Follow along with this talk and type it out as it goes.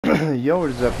Yo,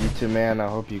 what is up, YouTube man? I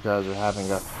hope you guys are having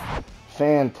a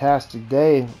fantastic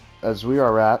day as we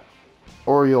are at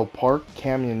Orioles Park.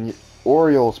 I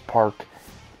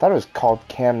thought it was called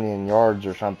Camden Yards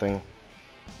or something,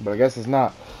 but I guess it's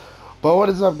not. But what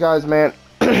is up, guys, man?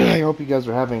 I hope you guys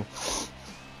are having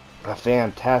a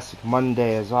fantastic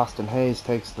Monday as Austin Hayes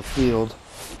takes the field,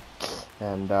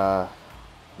 and they're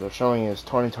showing his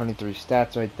 2023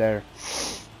 stats right there.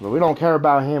 But we don't care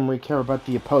about him. We care about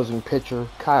the opposing pitcher,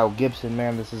 Kyle Gibson.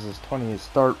 Man, this is his 20th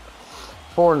start.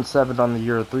 4-7 on the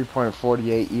year,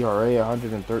 3.48 ERA,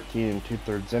 113 and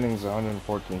 2/3 innings,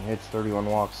 114 hits, 31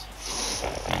 walks,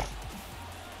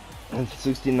 and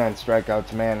 69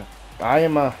 strikeouts. Man, I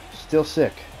am still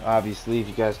sick, obviously, if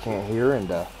you guys can't hear,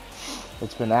 and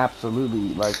it's been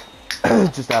absolutely,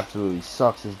 just absolutely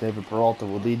sucks as David Peralta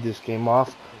will lead this game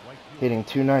off, hitting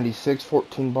 .296,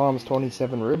 14 bombs,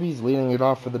 27 ribbies, leading it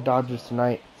off for the Dodgers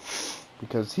tonight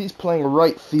because he's playing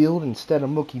right field instead of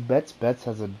Mookie Betts. Betts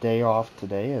has a day off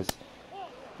today as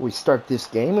we start this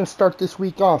game and start this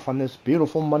week off on this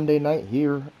beautiful Monday night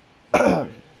here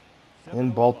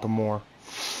in Baltimore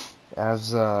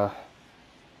as the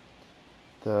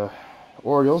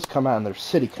Orioles come out in their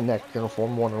City Connect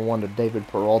uniform, 1-1 to David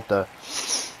Peralta.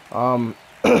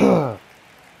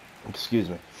 Excuse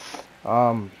me.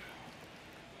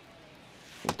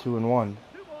 2-1.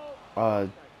 The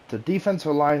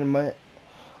defensive alignment,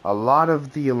 a lot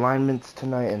of the alignments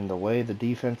tonight and the way the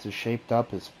defense is shaped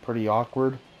up is pretty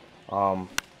awkward.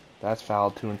 That's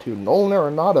foul, 2-2. Nolan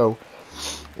Arenado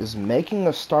is making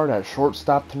a start at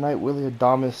shortstop tonight. Willie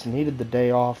Adames needed the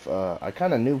day off. I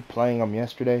kind of knew playing him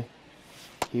yesterday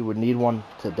he would need one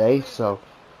today, so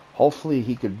hopefully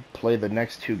he could play the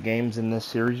next two games in this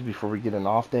series before we get an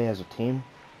off day as a team.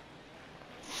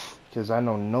 Because I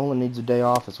know Nolan needs a day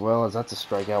off as well, as that's a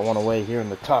strikeout, one away here in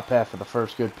the top half of the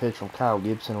first. Good pitch from Kyle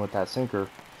Gibson with that sinker.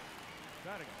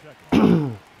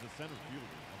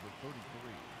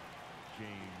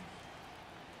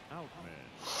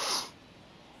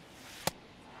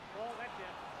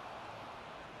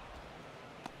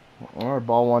 Alright,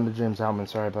 ball one to James Outman.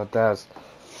 Sorry about that.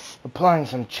 Applying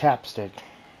some chapstick.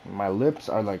 My lips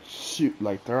are like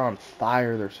they're on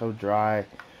fire. They're so dry.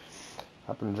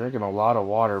 I've been drinking a lot of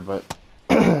water, but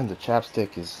the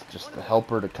chapstick is just the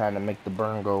helper to kind of make the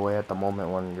burn go away at the moment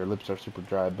when your lips are super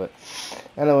dry. But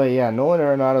anyway, yeah, Nolan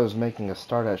Arenado is making a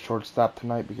start at shortstop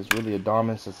tonight because really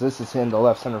Adames, as this is in the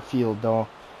left center field, though.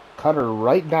 Cutter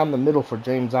right down the middle for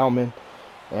James Outman.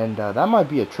 And that might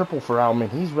be a triple for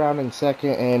Outman. He's rounding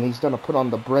second, and he's going to put on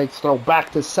the brakes. Throw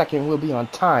back to second. We'll be on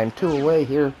time. 2 away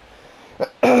here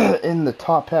in the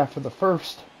top half of the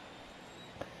first.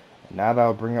 Now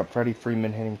that'll bring up Freddie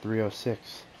Freeman hitting .306.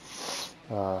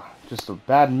 Just a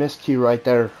bad miscue right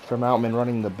there from Outman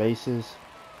running the bases.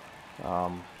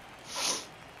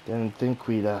 Didn't think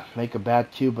we'd make a bad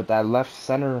cue, but that left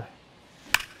center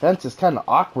fence is kind of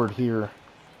awkward here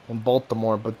in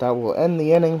Baltimore. But that will end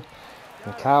the inning,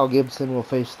 and Kyle Gibson will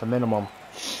face the minimum.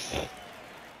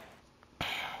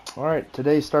 Alright,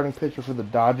 today's starting pitcher for the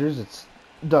Dodgers, it's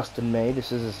Dustin May.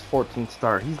 This is his 14th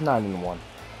start. He's 9-1.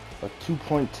 A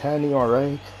 2.10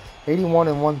 ERA, 81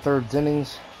 1/3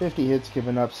 innings, 50 hits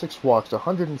given up, 6 walks,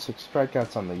 106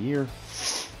 strikeouts on the year.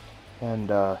 And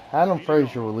Adam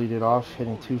Frazier will lead it off,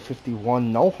 hitting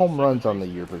 .251. No home runs on the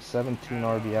year, but 17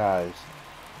 RBIs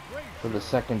for the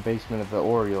second baseman of the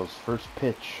Orioles. First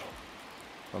pitch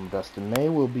from Dustin May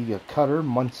will be a cutter.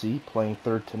 Muncy playing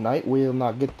third tonight. Will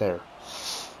not get there.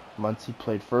 Muncy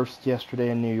played first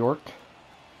yesterday in New York,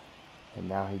 and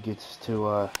now he gets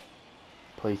to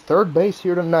play third base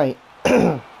here tonight.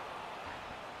 1-2.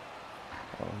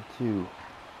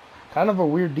 Kind of a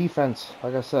weird defense.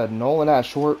 Like I said, Nolan at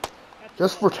short.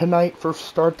 Just for tonight, first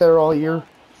start there all year.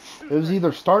 It was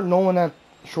either start Nolan at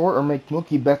short or make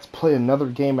Mookie Betts play another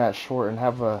game at short and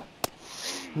have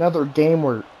another game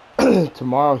where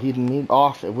tomorrow he'd need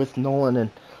off with Nolan and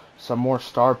some more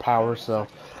star power. So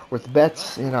with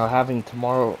Betts, having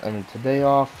tomorrow and today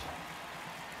off,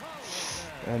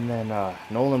 and then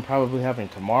Nolan probably having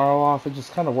tomorrow off, it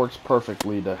just kind of works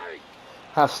perfectly to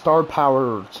have star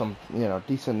power or some,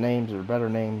 decent names or better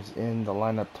names in the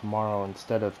lineup tomorrow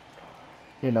instead of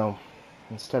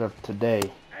today.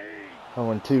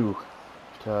 0-2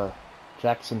 to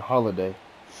Jackson Holiday.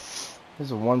 This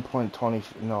is a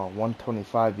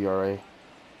 1.25 ERA.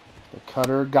 The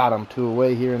cutter got him 2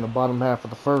 away here in the bottom half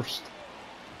of the first.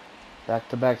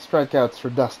 Back-to-back strikeouts for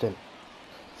Dustin.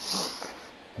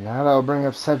 And now that'll bring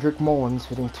up Cedric Mullins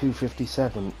hitting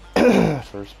 .257.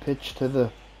 First pitch to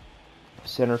the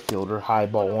center fielder, high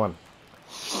ball 1.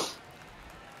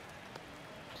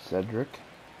 Cedric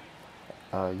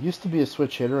Used to be a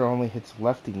switch hitter, only hits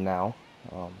lefty now.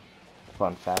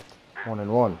 Fun fact,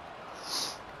 1-1.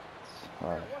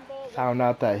 Found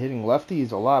out that hitting lefty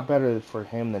is a lot better for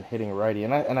him than hitting righty,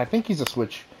 and I think he's a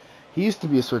switch. He used to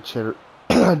be a switch hitter.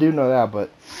 I do know that, but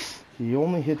he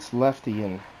only hits lefty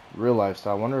in real life.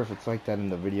 So I wonder if it's like that in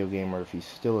the video game, or if he's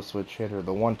still a switch hitter.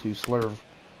 The 1-2 slurve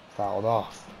fouled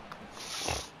off.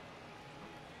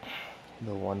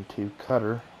 The 1-2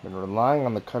 cutter. Been relying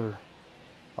on the cutter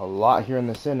a lot here in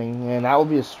this inning, and that will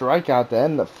be a strikeout to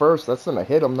end the first. That's gonna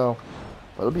hit him though,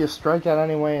 but it'll be a strikeout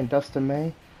anyway. And Dustin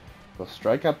May will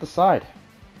strike out the side.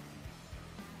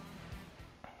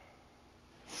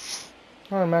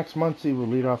 All right, Max Muncy will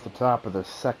lead off the top of the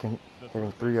second,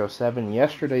 hitting 307.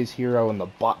 Yesterday's hero in the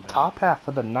top half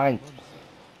of the ninth.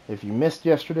 If you missed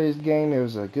yesterday's game, it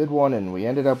was a good one, and we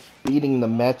ended up beating the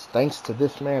Mets thanks to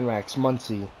this man, Max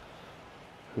Muncy,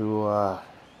 who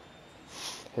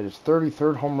hit his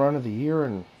 33rd home run of the year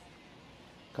and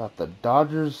got the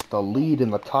Dodgers the lead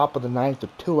in the top of the ninth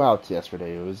with 2 outs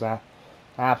yesterday. It was an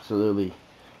absolutely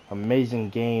amazing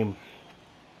game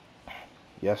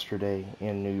yesterday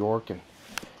in New York, and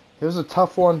it was a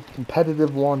tough one,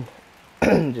 competitive one.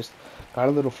 Just got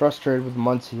a little frustrated with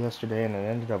Muncy yesterday, and it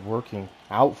ended up working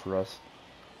out for us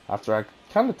after I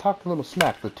kind of talked a little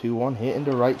smack. The 2-1 hit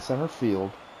into right center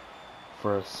field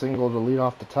for a single to lead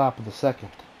off the top of the second.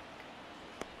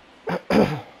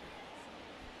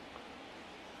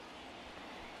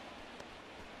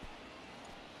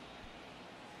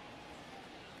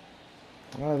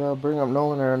 Alright, that'll bring up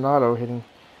Nolan Arenado hitting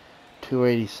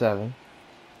 287.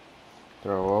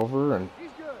 Throw over, and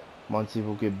Muncy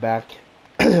will get back.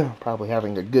 Probably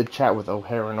having a good chat with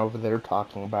O'Haron over there,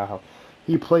 talking about how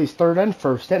he plays third and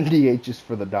first and DHs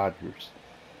for the Dodgers.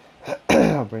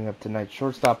 I'll bring up tonight's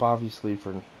shortstop, obviously,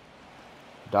 for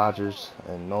Dodgers,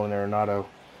 and Nolan Arenado.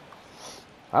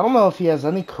 I don't know if he has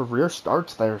any career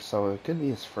starts there, so it could be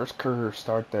his first career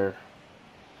start there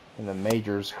in the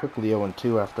majors. Quickly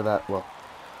 0-2 after that. Well,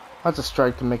 that's a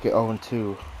strike to make it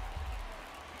 0-2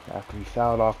 after he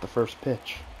fouled off the first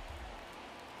pitch.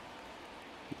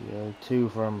 The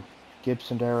 0-2 from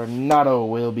Gibson to Arenado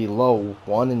will be low.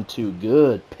 1-2.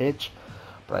 Good pitch,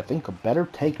 but I think a better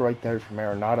take right there from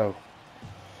Arenado.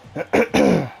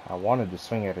 I wanted to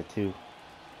swing at it too.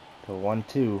 The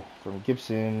 1-2 from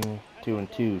Gibson.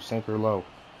 2-2. Sinker low.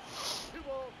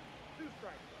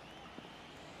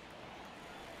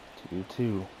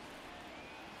 2-2.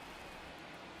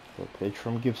 The pitch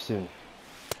from Gibson.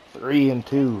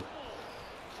 3-2.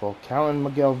 Full count, and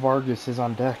Miguel Vargas is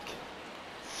on deck.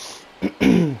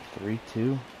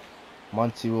 3-2.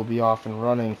 Muncy will be off and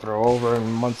running. Throw over, and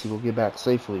Muncy will get back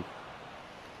safely.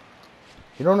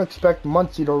 You don't expect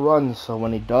Muncy to run, so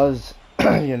when he does,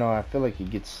 I feel like he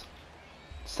gets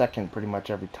second pretty much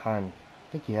every time.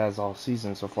 I think he has all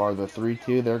season so far. The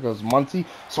 3-2. There goes Muncy.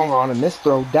 Swung on, and this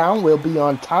throw down will be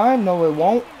on time. No, it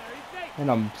won't. And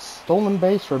a stolen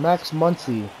base for Max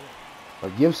Muncy.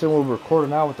 But Gibson will record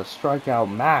it out with a strikeout.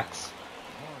 Max.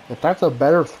 If that's a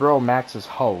better throw, Max is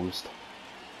hosed.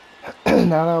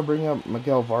 Now that'll bring up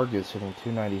Miguel Vargas hitting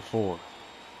 294.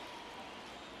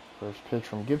 First pitch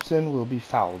from Gibson will be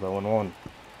fouled, 0-1.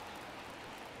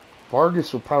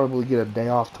 Vargas will probably get a day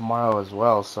off tomorrow as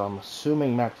well, so I'm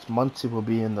assuming Max Muncy will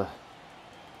be in the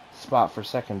spot for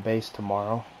second base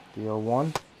tomorrow. The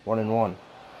 0-1, 1-1.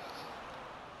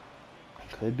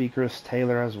 Could be Chris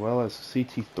Taylor as well, as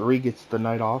CT3 gets the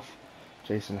night off.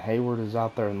 Jason Hayward is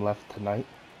out there and left tonight.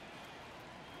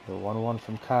 The 1-1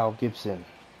 from Kyle Gibson.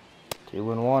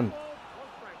 2-1.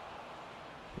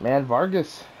 Man,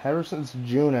 Vargas, ever since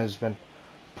June, has been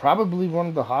probably one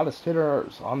of the hottest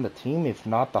hitters on the team, if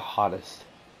not the hottest.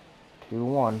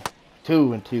 2-1.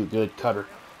 2-2. Good cutter.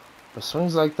 But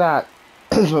swings like that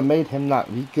is what made him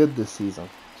not be good this season.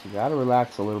 So you gotta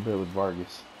relax a little bit with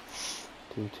Vargas.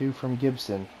 2-2 from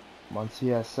Gibson. Muncy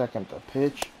has second. The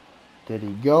pitch. Did he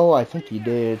go? I think he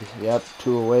did. Yep,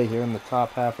 2 away here in the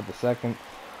top half of the second.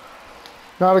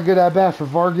 Not a good at-bat for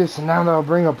Vargas, and now that'll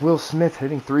bring up Will Smith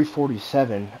hitting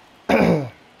 347.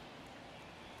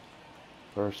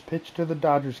 First pitch to the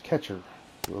Dodgers catcher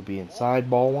will be inside,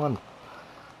 ball 1.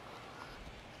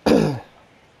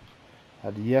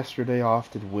 Had yesterday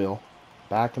off, did Will.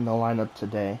 Back in the lineup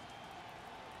today.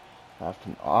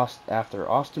 After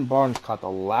Austin Barnes caught the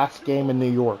last game in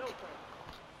New York.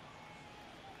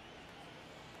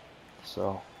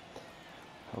 So,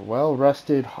 a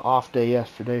well-rested off day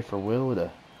yesterday for Will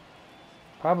to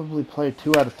probably play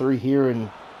 2 out of 3 here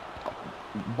in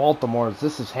Baltimore, as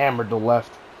this is hammered to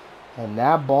left. And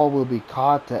that ball will be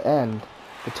caught to end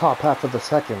the top half of the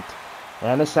second.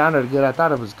 And it sounded good. I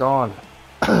thought it was gone.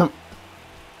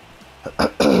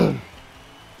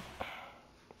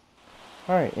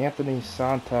 Alright, Anthony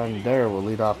Santander will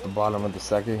lead off the bottom of the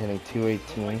second, hitting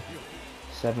 .218,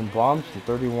 7 bombs and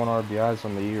 31 RBIs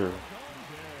on the year.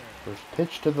 First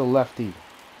pitch to the lefty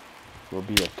will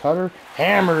be a cutter,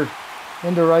 hammered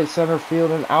into right center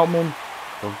field, and Outman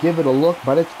will give it a look,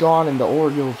 but it's gone, and the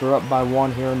Orioles are up by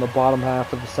 1 here in the bottom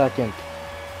half of the second.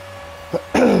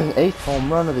 8th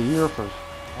home run of the year for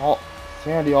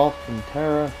Sandy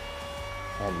Alcantara,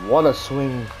 and what a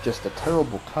swing, just a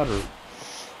terrible cutter.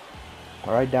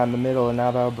 Right down the middle, and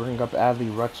now that'll bring up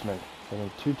Adley Rutschman,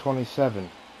 hitting .227.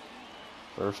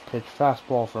 First pitch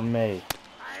fastball from May.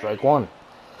 Strike one.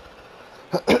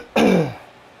 The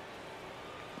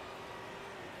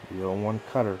 0-1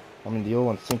 cutter. I mean the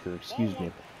 0-1 sinker, excuse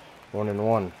me.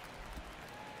 1-1.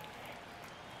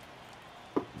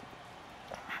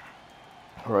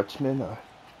 Rutschman,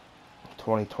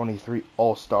 2023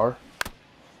 All-Star,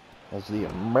 as the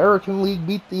American League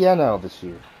beat the NL this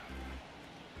year.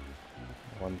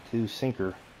 1-2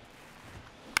 sinker.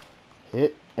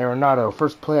 Hit. Arenado,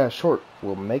 first play at short,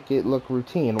 will make it look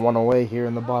routine. 1 away here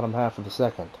in the bottom half of the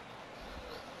second.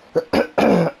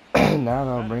 Now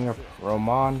they'll bring up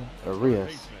Roman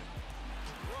Arias.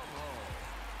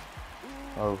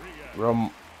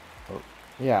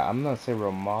 Yeah, I'm gonna say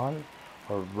Roman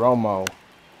or Romo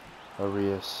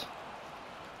Arias.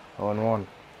 0-1.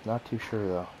 Not too sure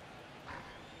though.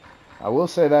 I will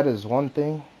say that is one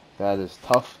thing that is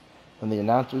tough when the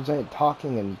announcers ain't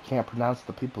talking and you can't pronounce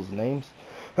the people's names.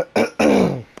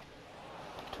 2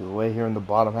 away here in the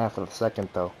bottom half of the second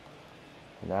though.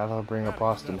 Now they'll bring up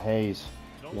Austin Hayes.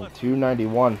 Hitting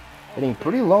 .291. Hitting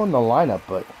pretty low in the lineup,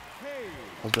 but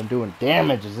has been doing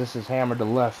damage as this is hammered to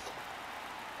left.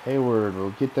 Hayward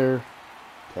will get there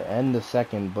to end the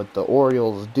second, but the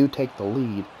Orioles do take the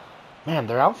lead. Man,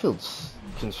 their outfield's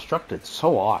constructed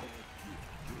so odd.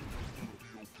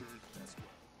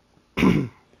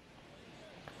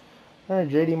 Alright,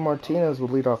 JD Martinez will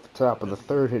lead off the top of the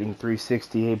third, hitting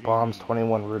 .368, bombs,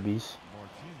 21 ribbies.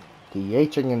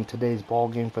 DHing in today's ball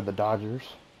game for the Dodgers.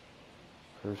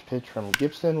 First pitch from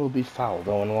Gibson will be fouled,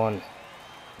 0-1.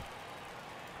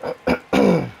 The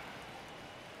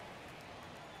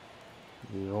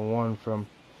 0-1 from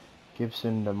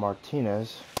Gibson to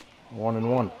Martinez,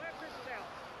 1-1.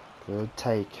 Good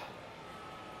take.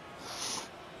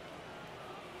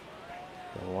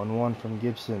 The 1-1 from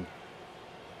Gibson.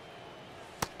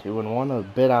 2-1, a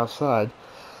bit outside.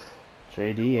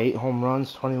 JD, 8 home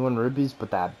runs, 21 ribbies,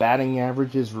 but that batting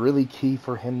average is really key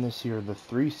for him this year. The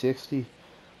 .360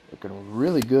 looking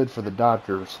really good for the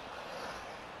Dodgers.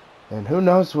 And who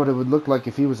knows what it would look like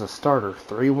if he was a starter.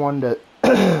 3-1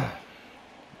 to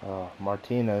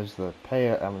Martinez, the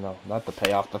no, not the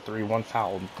payoff, the 3-1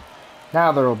 foul.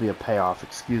 Now there will be a payoff,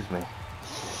 excuse me.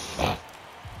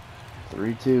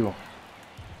 3-2.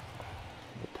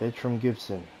 The pitch from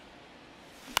Gibson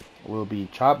will be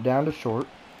chopped down to short.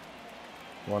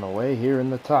 1 away here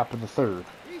in the top of the third.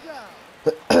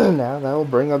 Now that will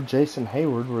bring up Jason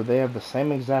Hayward, where they have the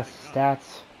same exact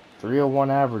stats.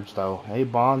 301 average though, 8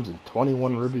 bombs and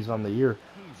 21 ribbies on the year.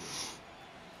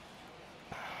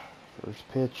 First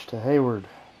pitch to Hayward.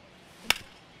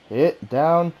 Hit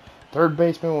down. Third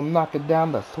baseman will knock it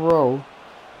down. The throw,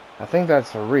 I think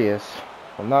that's Arias,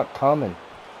 will not come, and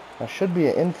that should be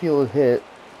an infield hit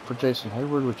for Jason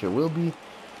Hayward, which it will be.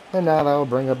 And now that will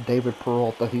bring up David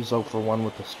Peralta. He's 0 for 1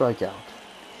 with the strikeout.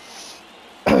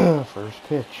 First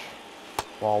pitch.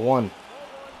 Ball 1.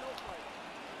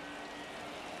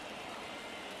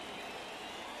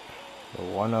 The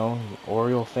 1-0.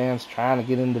 Oriole fans trying to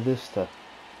get into this to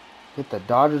get the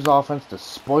Dodgers offense to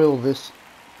spoil this.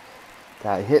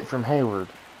 That hit from Hayward.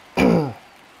 1-1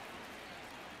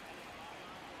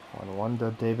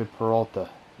 to David Peralta.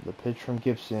 The pitch from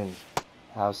Gibson.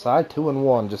 Outside,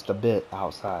 2-1, just a bit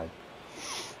outside.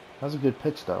 That was a good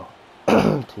pitch though.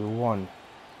 2-1.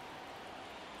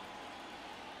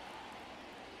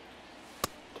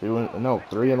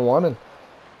 3-1, and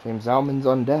James Outman's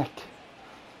on deck.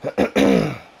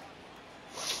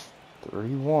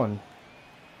 3-1.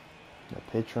 The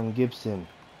pitch from Gibson.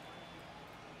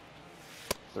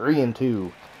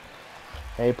 3-2.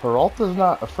 Hey, Peralta's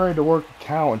not afraid to work a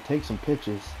count and take some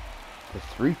pitches. The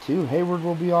 3-2, Hayward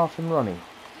will be off and running.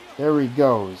 There he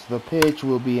goes. The pitch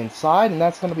will be inside, and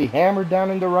that's going to be hammered down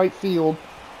into right field.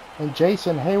 And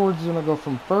Jason Hayward's going to go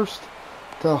from first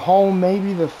to home.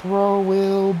 Maybe the throw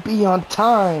will be on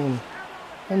time.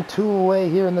 And 2 away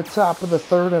here in the top of the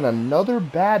third, and another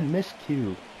bad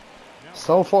miscue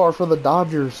so far for the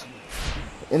Dodgers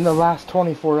in the last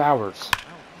 24 hours.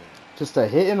 Just a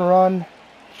hit and run.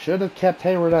 Should have kept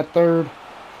Hayward at third.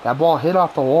 That ball hit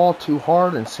off the wall too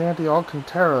hard, and Sandy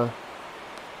Alcantara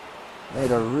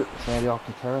made a Sandy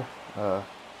Alcantara.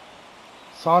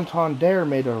 Santander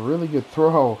made a really good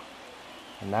throw.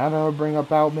 And now that'll bring up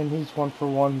Outman. He's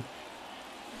 1-for-1.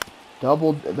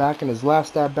 Doubled back in his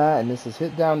last at bat, and this is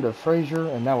hit down to Frazier,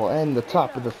 and that will end the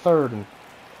top of the third. And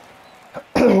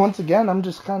once again, I'm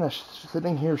just kind of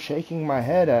sitting here shaking my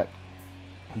head at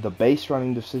the base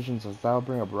running decisions, as that'll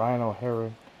bring up Ryan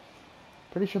O'Hara.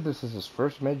 Pretty sure this is his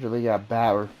first major league at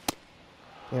bat, or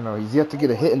he's yet to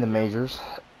get a hit in the majors.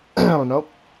 Oh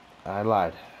nope, I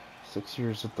lied. 6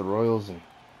 years with the Royals and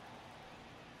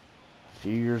a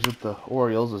few years with the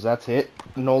Orioles. As that's hit,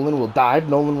 Nolan will dive.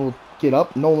 Nolan will get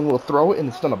up. Nolan will throw it, and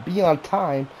it's gonna be on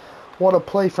time. What a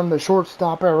play from the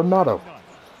shortstop, Arenado.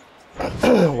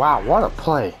 Wow, what a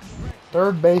play.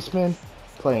 Third baseman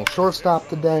playing shortstop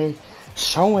today,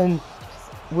 showing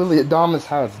Willie Adames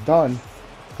how it's done,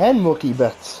 and Mookie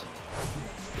Betts,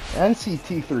 and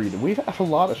CT3. We have a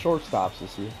lot of shortstops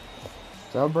this year.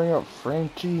 So I'll bring up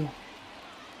Franchi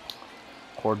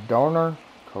Cordona,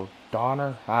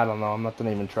 I don't know, I'm not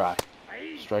gonna even try.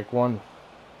 Strike one.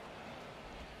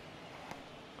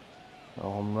 No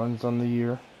home runs on the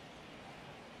year.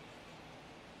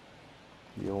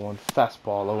 The 0-1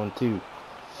 fastball, 0-2.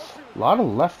 A lot of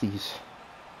lefties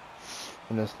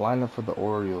in this lineup for the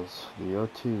Orioles. The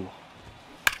 0-2.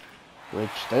 Which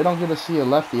they don't get to see a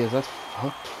lefty, as that's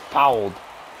fouled.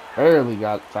 Barely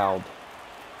got fouled.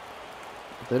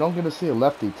 But they don't get to see a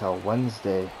lefty till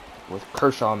Wednesday with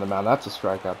Kershaw on the mound. That's a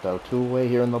strikeout though. 2 away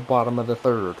here in the bottom of the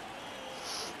third.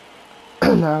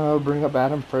 Now I'll bring up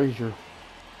Adam Frazier.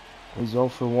 He's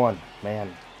 0-for-1.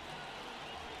 Man.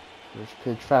 First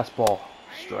pitch fastball.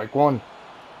 Strike one.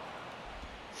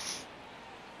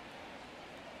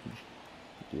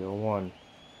 Deal one.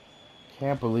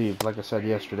 Can't believe, like I said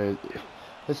yesterday,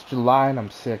 it's July and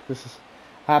I'm sick. This is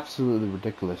absolutely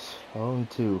ridiculous.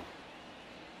 0-2.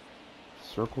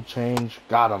 Circle change.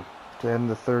 Got him to end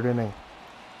the third inning.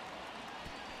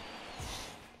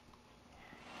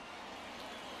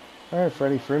 Alright,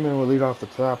 Freddie Freeman will lead off the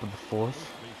top of the fourth.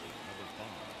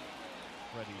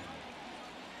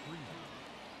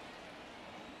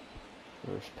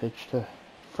 First pitch to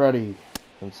Freddie.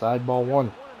 Inside ball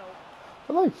one. I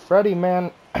feel like Freddie,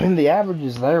 man, I mean the average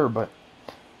is there, but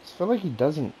I just feel like he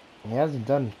hasn't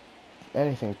done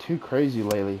anything too crazy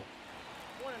lately.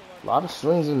 A lot of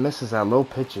swings and misses at low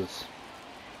pitches.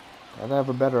 I'd have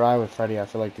a better eye with Freddie, I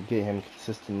feel like, to get him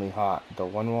consistently hot. The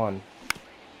 1-1.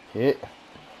 Hit.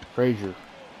 Frazier.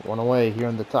 1 away here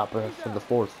in the top of the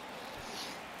fourth.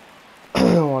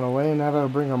 1 away, and now that'll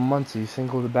bring a Muncy.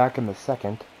 Singled back in the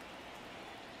second.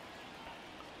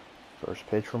 First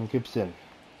pitch from Gibson.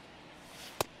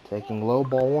 Taking low,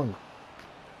 ball one.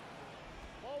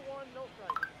 Ball one, no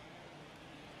strike.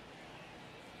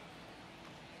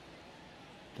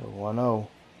 The 1-0.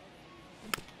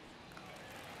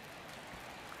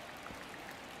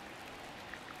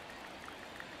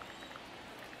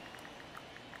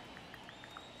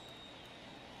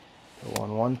 The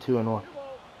 1-1, 2-1.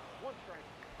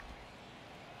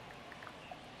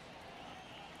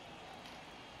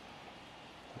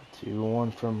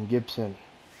 2-1 from Gibson.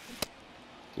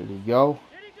 Did he go?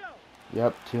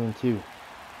 Yep, 2-2.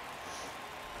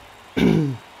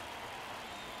 2-2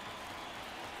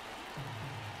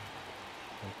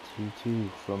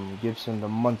 from Gibson to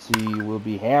Muncy will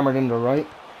be hammered into right.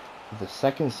 The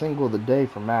second single of the day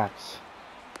for Max.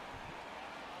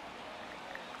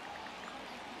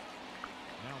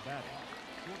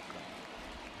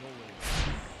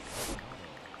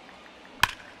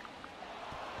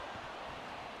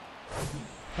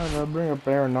 I'll bring up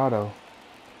Arenado.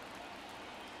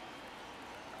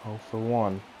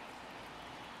 0-for-1.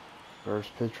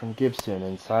 First pitch from Gibson,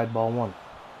 inside ball one.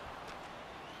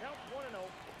 Count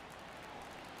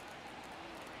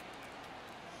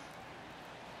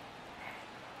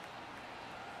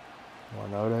 1-0. 1-0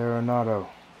 to Arenado.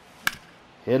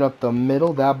 Hit up the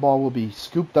middle. That ball will be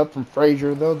scooped up from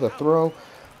Frazier, though. The throw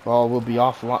ball will be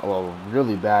off line. Well,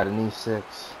 really bad in E6.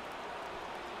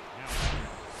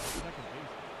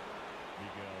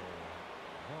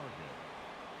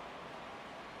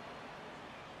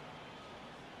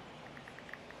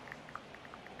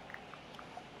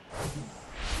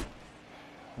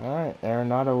 Alright,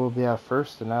 Arenado will be at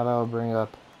first, and now that'll bring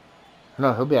up...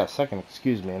 No, he'll be at second,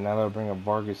 excuse me, and now that'll bring up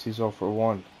Vargas. He's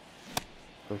 0-for-1.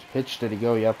 First pitch, did he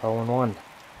go? Yep, 0-1.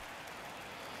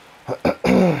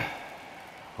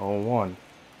 0-1.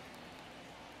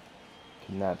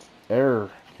 Can that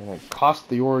error, can it cost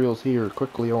the Orioles here?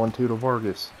 Quickly 0-2 to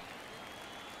Vargas.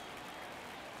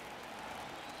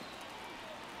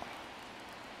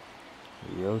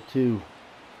 The 0-2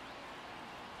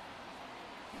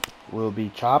 will be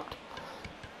chopped.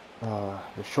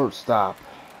 The shortstop,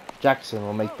 Jackson,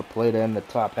 will make the play to end the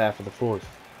top half of the fourth.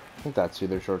 I think that's who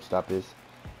their shortstop is.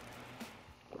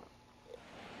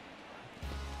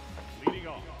 Leading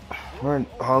off.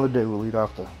 Holiday will lead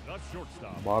off the The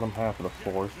shortstop. bottom half of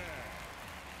the fourth.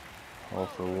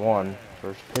 0-for-1.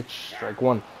 First pitch, strike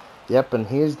one. Yep, and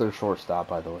he's their shortstop,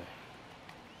 by the way.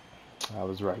 I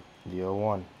was right. The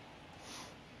 0-1.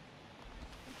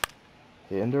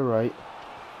 Hitting to right.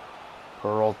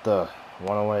 Peralta,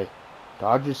 one away.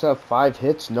 Dodgers have 5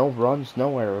 hits, no runs,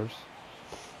 no errors.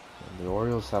 And the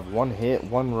Orioles have 1 hit,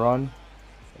 1 run,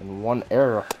 and 1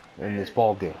 error in this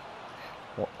ball game.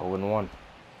 0-1.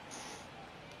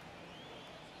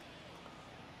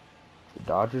 The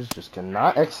Dodgers just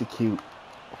cannot execute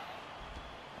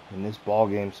in this ball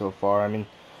game so far. I mean,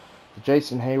 the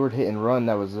Jason Hayward hit and run,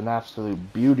 that was an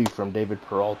absolute beauty from David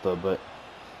Peralta, but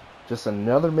just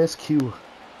another miscue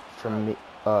from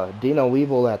Dino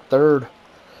Weevil at third,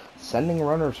 sending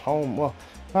runners home. Well,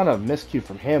 not a miscue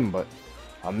from him, but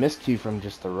a miscue from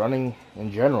just the running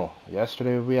in general.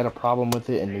 Yesterday we had a problem with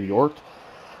it in New York.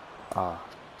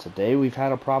 Today we've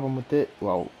had a problem with it.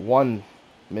 Well, one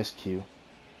miscue.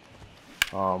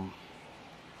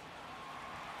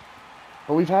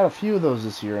 But we've had a few of those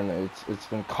this year, and it's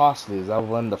been costly. As that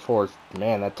will end the fourth.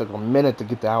 Man, that took a minute to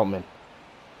get to Outman.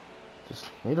 Just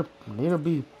need to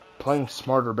be playing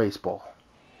smarter baseball.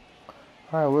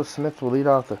 All right, Will Smith will lead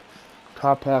off the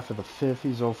top half of the fifth.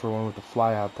 He's 0-for-1 with the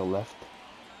fly out to left.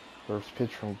 First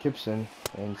pitch from Gibson,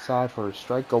 inside for a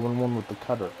strike. 0-1 with the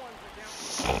cutter.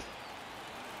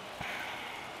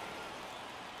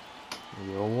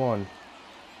 0-1.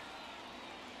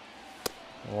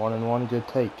 1-1, good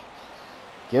take.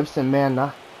 Gibson, man,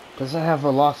 doesn't have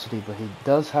velocity, but he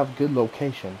does have good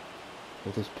location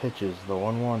with his pitches. The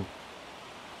 1-1.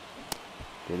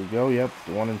 Did he go? Yep,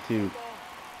 1-2.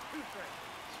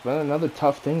 It's been another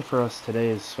tough thing for us today,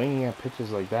 is swinging at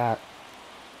pitches like that.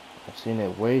 I've seen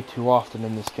it way too often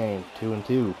in this game.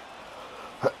 2-2.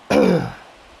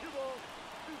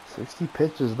 60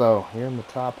 pitches, though, here in the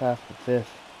top half of the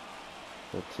fifth.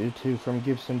 The 2-2 from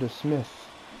Gibson to Smith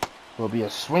will be a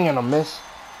swing and a miss,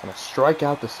 and a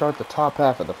strikeout to start the top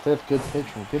half of the fifth. Good pitch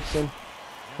from Gibson.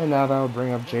 And now that will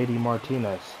bring up J.D.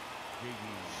 Martinez.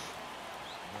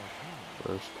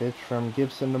 First pitch from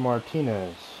Gibson to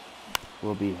Martinez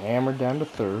will be hammered down to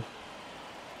third.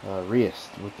 Riest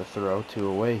with the throw, 2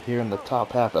 away here in the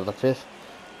top half of the fifth.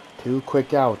 2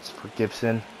 quick outs for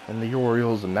Gibson and the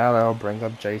Orioles, and now that'll bring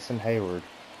up Jason Hayward.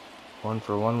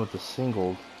 1-for-1 with a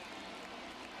single.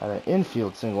 Had an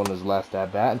infield single in his last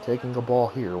at bat, and taking a ball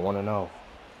here, 1-0.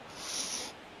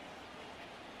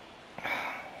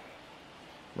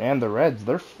 Man, the Reds,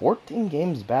 they're 14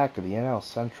 games back of the NL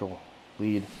Central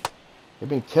lead. They've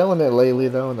been killing it lately,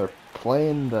 though, and they're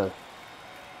playing the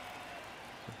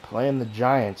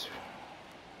Giants.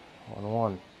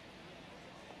 1-1.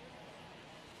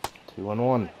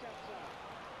 2-1.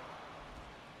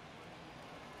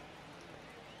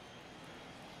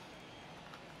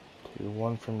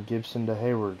 2-1 from Gibson to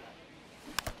Hayward.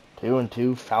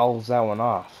 2-2, fouls that one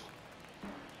off.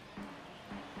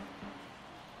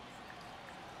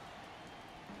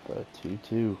 The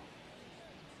 2-2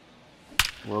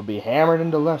 will be hammered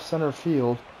into left center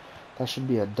field. That should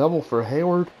be a double for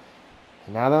Hayward.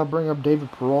 And now that'll bring up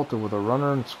David Peralta with a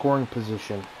runner in scoring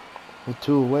position. With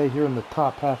 2 away here in the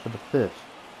top half of the fifth.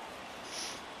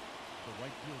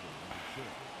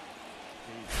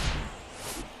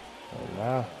 And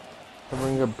now they'll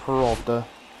bring up Peralta.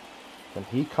 Can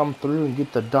he come through and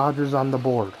get the Dodgers on the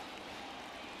board?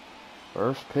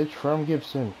 First pitch from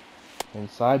Gibson.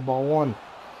 Inside, ball 1.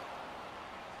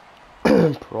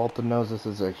 Peralta knows this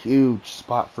is a huge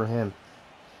spot for him.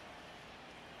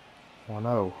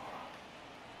 1-0.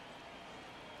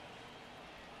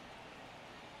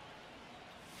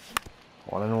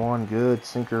 1-1, good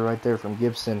sinker right there from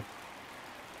Gibson.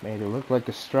 Made it look like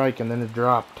a strike, and then it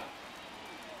dropped.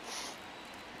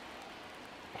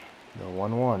 The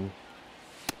 1-1.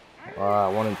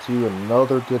 1-2,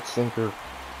 another good sinker.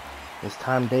 This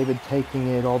time David taking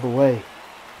it all the way.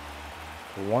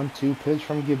 The 1-2 pitch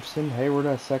from Gibson. Hayward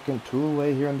at second, 2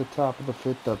 away here in the top of the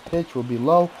fifth. The pitch will be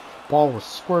low. Ball was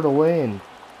squared away, and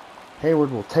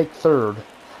Hayward will take third.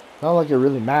 Not like it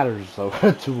really matters, though.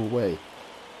 2 away.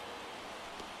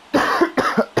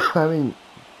 I mean,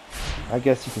 I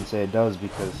guess you can say it does,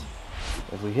 because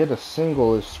if we hit a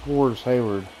single, it scores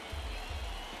Hayward.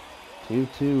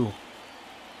 2-2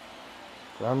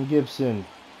 from Gibson.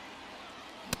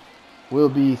 Will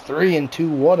be 3-2.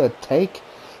 What a take.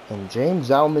 And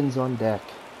James Outman's on deck.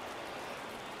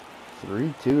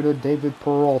 3-2 to David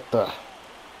Peralta.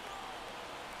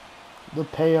 The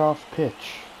payoff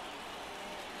pitch.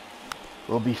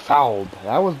 will be fouled.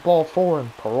 That was ball 4,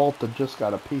 and Peralta just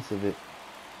got a piece of it.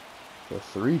 The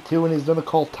 3-2, and he's going to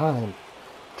call time.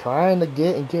 Trying to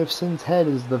get in Gibson's head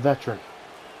is the veteran.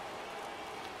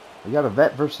 We got a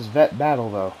vet versus vet battle,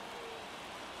 though.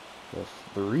 The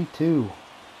 3-2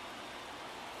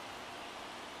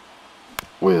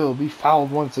 will be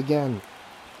fouled once again.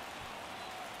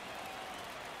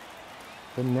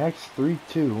 The next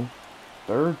 3-2,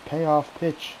 third payoff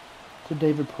pitch to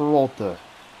David Peralta,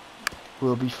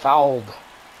 will be fouled.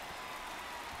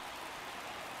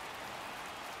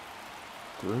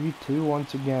 3-2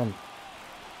 once again.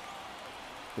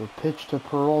 The pitch to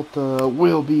Peralta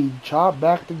will be chopped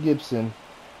back to Gibson,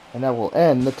 and that will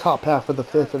end the top half of the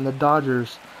 5th, and the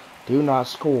Dodgers do not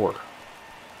score.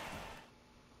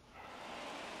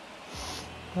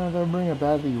 Now they'll bring up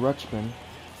Adley Rutschman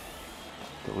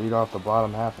to lead off the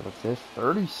bottom half of the 5th.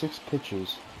 36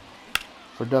 pitches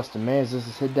for Dustin May as this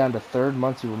is hit down to third.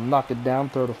 Muncy will knock it down,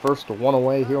 throw to first to 1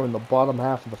 away here in the bottom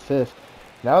half of the 5th.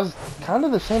 And that was kind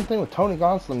of the same thing with Tony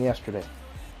Gonsolin yesterday.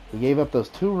 He gave up those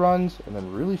 2 runs and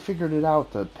then really figured it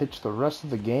out to pitch the rest of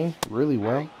the game really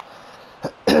well.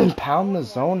 Pound the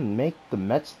zone and make the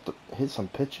Mets hit some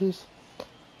pitches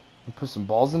and put some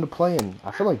balls into play. And I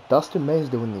feel like Dustin May is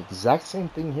doing the exact same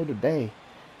thing here today.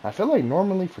 I feel like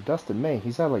normally for Dustin May,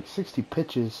 he's had like 60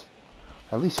 pitches,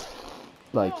 at least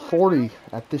like 40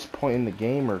 at this point in the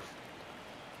game, or,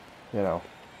 you know,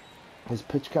 his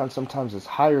pitch count sometimes is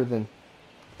higher than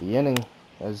the inning,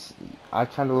 as I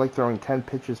kind of like throwing 10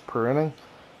 pitches per inning.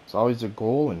 It's always a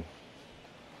goal, and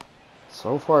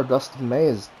so far Dustin May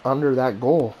is under that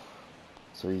goal.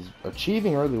 So he's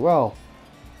achieving really well,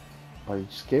 but he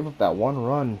just gave up that 1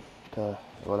 run to,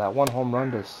 well, that 1 home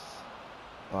run to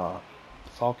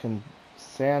Falcon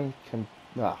San can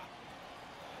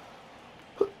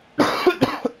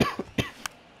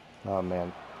oh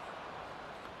man,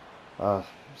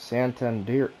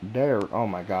 Santander. Oh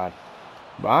my God,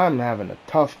 but I'm having a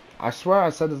tough. I swear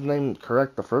I said his name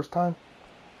correct the first time.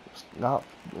 It's not.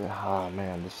 Oh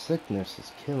man, the sickness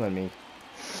is killing me.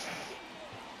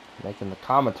 Making the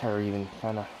commentary even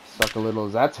kind of suck a little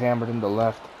as that's hammered into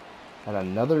left. And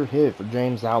another hit for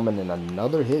James Outman and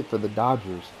another hit for the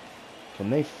Dodgers. Can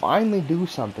they finally do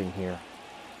something here?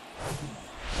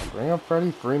 Bring up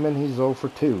Freddie Freeman. He's 0 for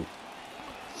 2.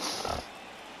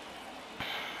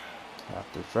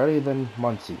 After Freddie, then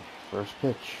Muncy. First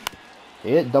pitch.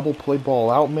 Hit, double play ball.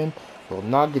 Outman will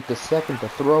not get the second to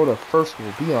throw to first.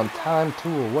 Will be on time, 2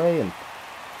 away. And,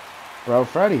 bro,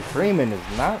 Freddie Freeman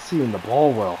is not seeing the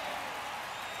ball well.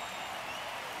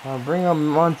 Now bring up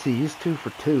Muncy. He's 2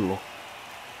 for 2.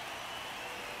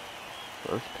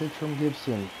 First pitch from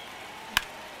Gibson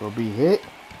will be hit,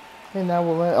 and that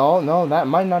will end. Oh no, that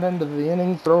might not end the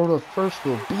inning. Throw to first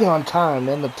will be on time.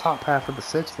 Then the top half of the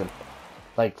 6th, and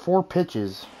like 4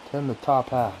 pitches to end the top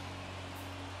half.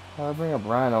 I'll bring up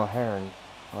Ryan O'Hearn.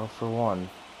 0 for 1.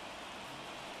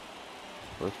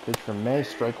 First pitch from May,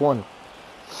 strike 1.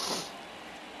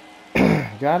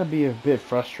 Gotta be a bit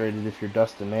frustrated if you're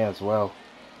Dustin May as well.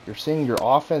 You're seeing your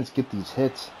offense get these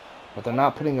hits, but they're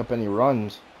not putting up any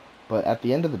runs. But at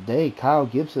the end of the day, Kyle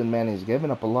Gibson, man, he's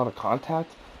giving up a lot of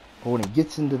contact. But when he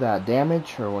gets into that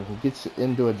damage, or when he gets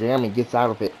into a jam, he gets out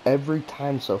of it every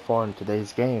time so far in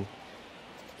today's game.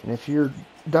 And if you're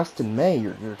Dustin May,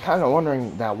 you're kind of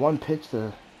wondering that one pitch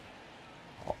to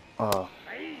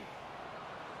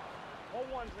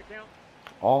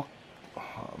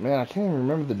man, I can't even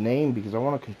remember the name because I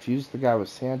want to confuse the guy with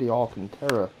Sandy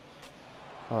Alcantara.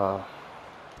 What's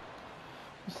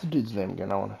the dude's name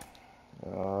again? I want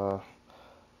to.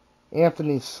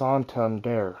 Anthony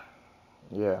Santander.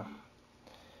 Yeah.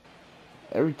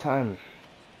 Every time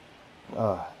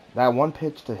that one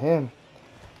pitch to him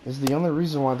is the only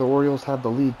reason why the Orioles had the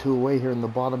lead 2 away here in the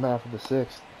bottom half of the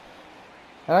 6th.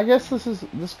 And I guess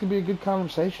this could be a good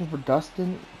conversation for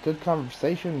Dustin. Good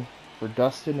conversation for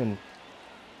Dustin and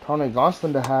Tony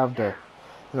Gonsolin to have to,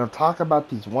 you know, talk about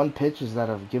these 1 pitches that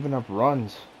have given up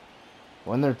runs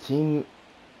when their team,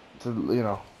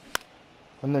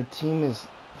 when their team is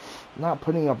not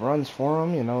putting up runs for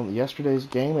them. You know, yesterday's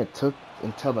game, it took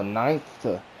until the 9th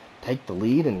to take the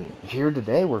lead, and here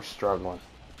today we're struggling.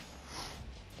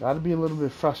 Got to be a little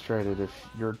bit frustrated if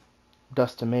you're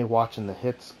Dustin May watching the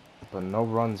hits, but no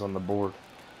runs on the board.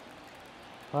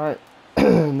 Alright,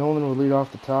 Nolan will lead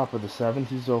off the top of the 7th.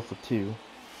 He's 0 for 2.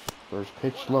 First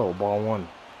pitch low, ball 1.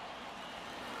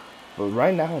 But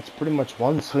right now, it's pretty much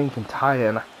one swing can tie it,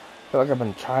 and I feel like I've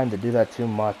been trying to do that too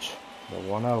much. The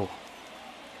 1-0.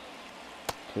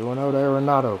 2-0 to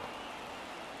Arenado.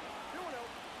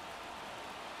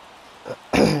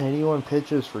 81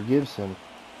 pitches for Gibson.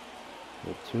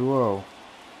 The 2-0.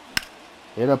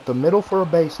 Hit up the middle for a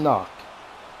base knock.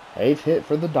 8th hit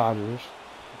for the Dodgers.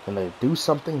 And they do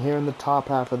something here in the top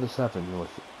half of the seventh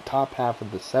with it. Top half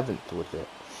of the 7th with it.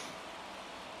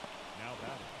 Now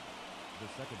batting, the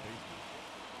second baseman,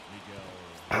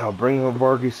 Miguel. I'll bring him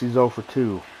Vargas. He's 0 for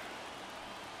 2.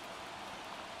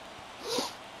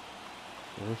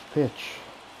 First pitch.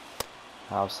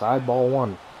 Outside, ball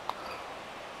 1.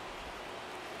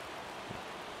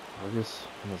 Vargas,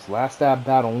 in his last at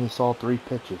bat, only saw 3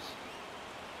 pitches.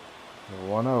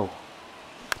 1-0.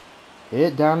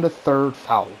 Hit down to third,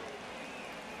 foul.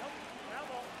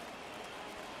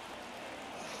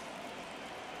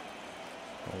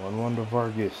 1-1 to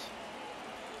Vargas.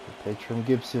 The pitch from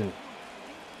Gibson.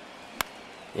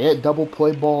 Hit double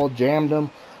play ball, jammed him.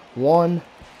 1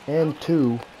 and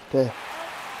 2 to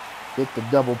get the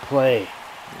double play.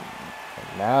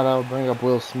 And now that'll bring up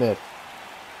Will Smith.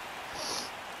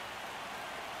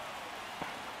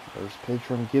 First pitch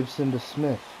from Gibson to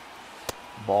Smith.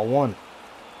 Ball 1.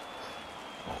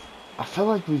 I feel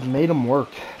like we've made him work,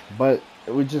 but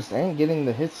we just ain't getting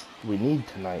the hits we need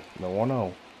tonight. The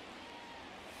 1-0.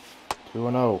 2-0. 2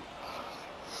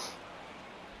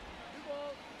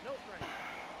 balls, no strikes.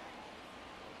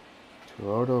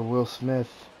 2-0 to Will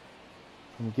Smith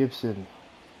from Gibson.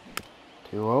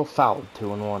 2-0, fouled.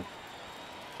 2-1.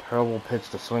 Terrible pitch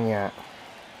to swing at.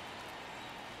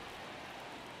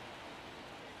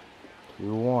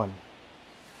 2-1.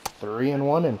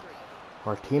 3-1, and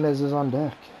Martinez is on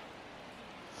deck.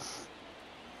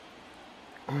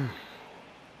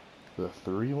 The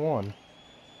 3-1.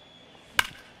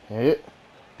 Hit.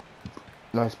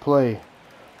 Nice play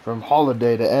from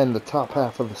Holiday to end the top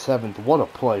half of the 7th. What a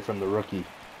play from the rookie.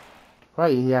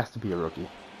 Right, he has to be a rookie.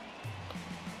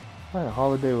 Alright,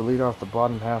 Holiday will lead off the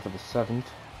bottom half of the 7th.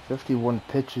 51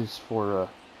 pitches for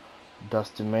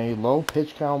Dustin May. Low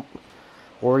pitch count.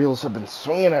 Orioles have been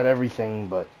swinging at everything,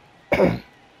 but I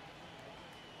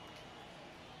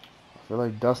feel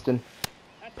like Dustin,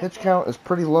 pitch count is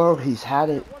pretty low. He's had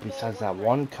it besides that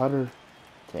one cutter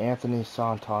to Anthony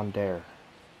Santander.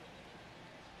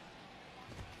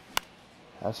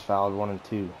 That's fouled. 1 and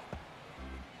 2.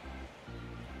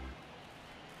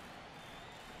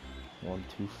 1-2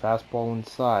 fastball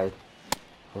inside.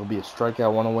 It'll be a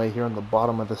strikeout, 1 away here in the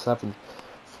bottom of the 7th. It'll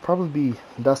probably be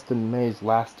Dustin May's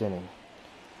last inning.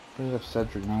 Brings up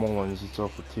Cedric Mullins. He's 0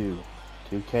 for 2.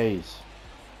 2 Ks.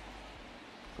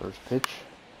 First pitch.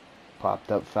 Popped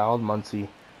up, fouled. Muncy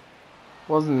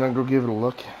wasn't going to go give it a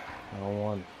look.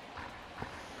 0-1.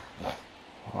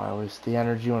 Why waste the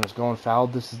energy when it's going foul?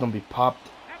 This is going to be popped.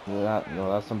 No,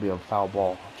 that's going to be a foul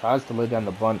ball. Tries to lay down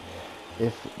the bunt.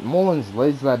 If Mullins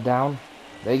lays that down,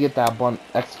 they get that bunt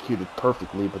executed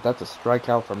perfectly. But that's a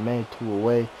strikeout from May. 2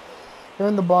 away. They're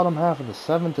in the bottom half of the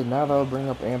 7th, and now that'll bring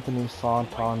up Anthony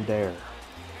Santander.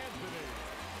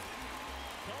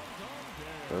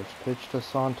 First pitch to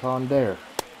Santander.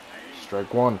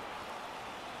 Strike 1.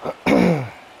 0-1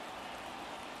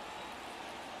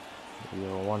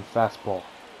 fastball.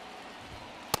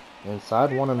 Inside,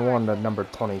 1-1 to number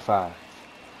 25.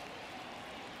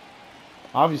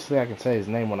 Obviously, I can say his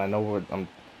name when I know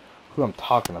who I'm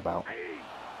talking about.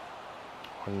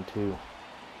 1-2.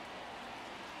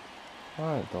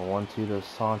 Alright, the 1-2 to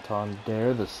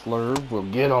Santander. The slurve will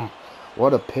get him.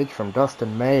 What a pitch from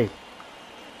Dustin May.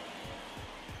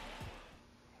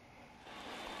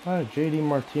 Alright, JD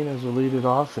Martinez will lead it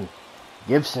off, and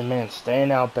Gibson, man,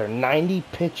 staying out there. 90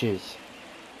 pitches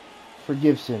for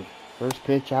Gibson. First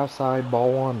pitch outside,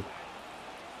 ball 1.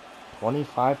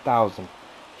 25,000.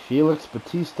 Felix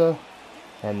Batista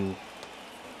and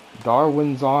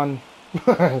Darwin's on.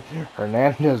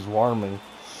 Hernandez warming.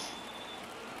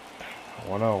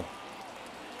 1-0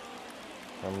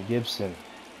 from Gibson.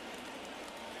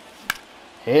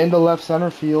 Hit into left center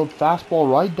field.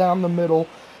 Fastball right down the middle.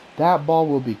 That ball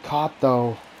will be caught,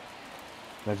 though.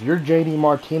 If you're JD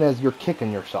Martinez, you're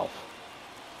kicking yourself.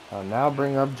 Now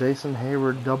bring up Jason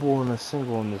Hayward. Double and a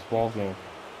single in this ball game.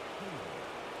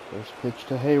 First pitch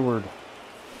to Hayward.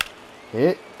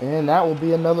 Hit, and that will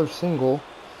be another single.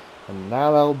 And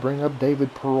now that'll bring up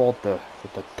David Peralta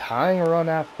with the tying run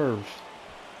at first.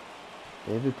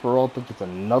 David Peralta gets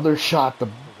another shot to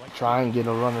try and get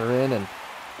a runner in, and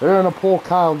they're going to pull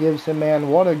Kyle Gibson, man.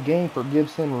 What a game for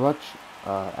Gibson.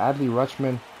 Adley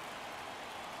Rutschman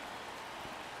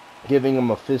giving him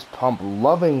a fist pump,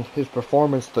 loving his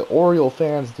performance. The Oriole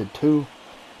fans did too.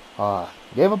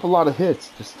 Gave up a lot of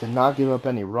hits, just did not give up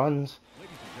any runs.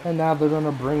 And now they're going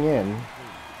to bring in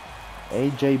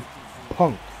AJ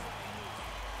Punk.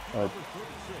 A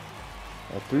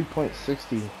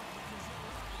 3.60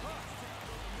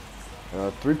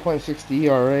 3.60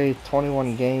 ERA,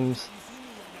 21 games.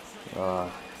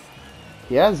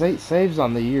 He has 8 saves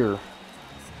on the year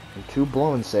and 2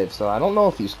 blown saves, so I don't know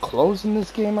if he's closing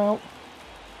this game out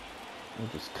or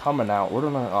just coming out. We're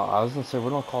gonna. I was gonna say we're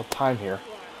gonna call time here.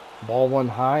 Ball one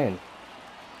high and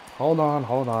hold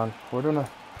on. We're gonna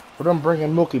bring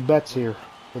in Mookie Betts here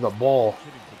with a ball,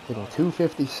 hitting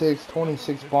 256,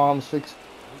 26 bombs,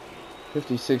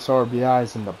 56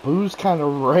 RBIs, and the boos kind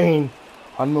of rain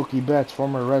on Mookie Betts,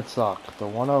 former Red Sox. The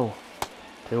 1-0,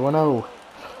 2-0.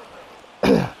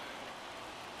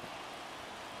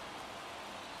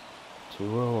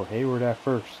 2-0, Hayward at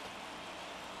first.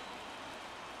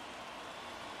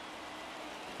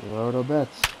 2-0 to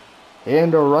Betts.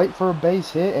 And a right for a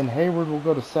base hit, and Hayward will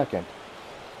go to second.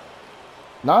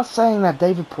 Not saying that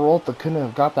David Peralta couldn't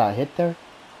have got that hit there,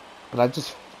 but I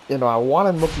just, I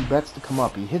wanted Mookie Betts to come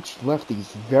up. He hits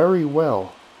lefties very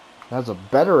well. He has a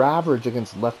better average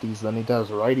against lefties than he does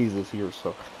righties this year,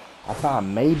 so I thought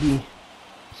maybe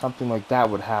something like that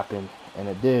would happen, and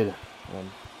it did. And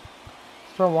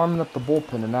start warming up the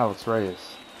bullpen and Alex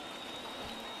Reyes.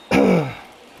 Bring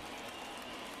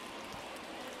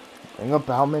up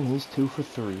Bauman, he's 2 for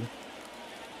 3.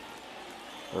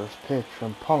 First pitch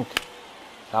from Punk.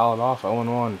 Fouled off,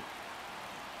 0-1.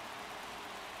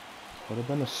 Would have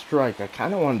been a strike. I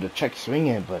kind of wanted to check swing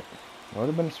it, but it would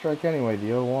have been a strike anyway, the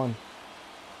 0-1.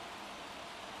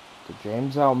 To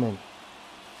James Outman.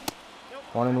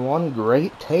 1-1,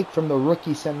 great take from the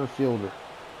rookie center fielder.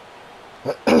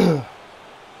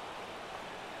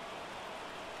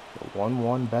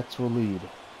 1-1, Betts will lead.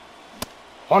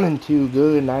 1-2,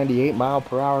 good,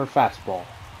 98-mile-per-hour fastball.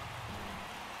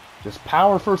 Just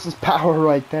power versus power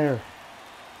right there.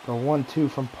 The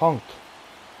 1-2 from Punk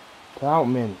to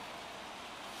Outman.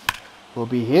 Will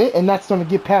be hit, and that's going to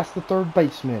get past the third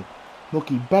baseman.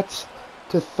 Mookie Betts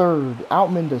to third,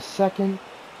 Outman to second,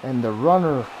 and the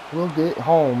runner will get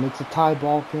home. It's a tie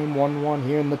ball game, 1-1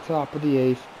 here in the top of the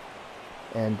 8th.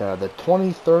 And the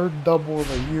 23rd double of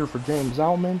the year for James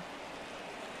Outman.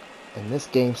 And this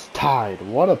game's tied.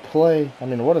 What a play. I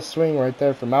mean, what a swing right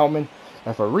there from Outman.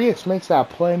 If Arias makes that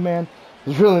play, man,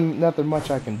 there's really nothing much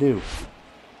I can do.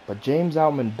 But James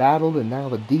Outman battled, and now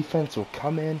the defense will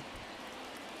come in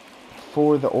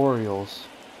for the Orioles.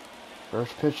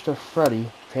 First pitch to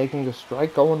Freddie, taking a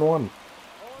strike, 0-1.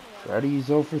 Freddie's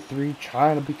 0 for 3,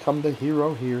 trying to become the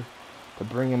hero here to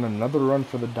bring in another run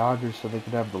for the Dodgers so they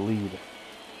could have the lead.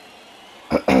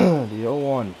 The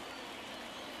 0-1.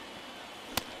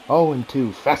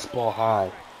 0-2, fastball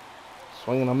high.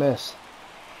 Swing and a miss.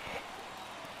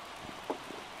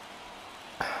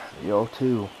 The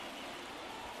 0-2.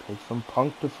 Pitch from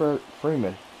Punk to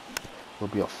Freeman. Will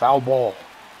be a foul ball.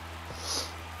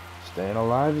 Staying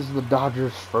alive is the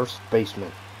Dodgers' first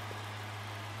baseman.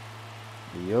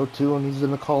 The 0-2, and he's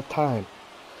going to call time.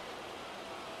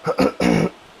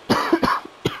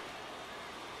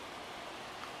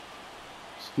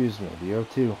 Excuse me, the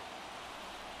 0-2.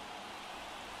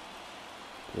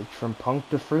 Pitch from Punk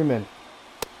to Freeman.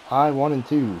 High,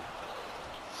 1-2.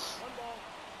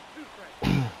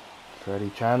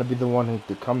 Freddie trying to be the one who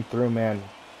to come through, man.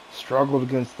 Struggled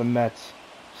against the Mets.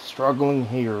 Struggling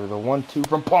here. The 1-2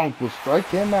 from Punk will strike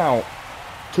him out.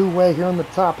 Two-way here on the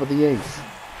top of the 8th.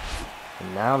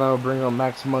 And now that'll bring up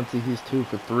Max Muncy. He's 2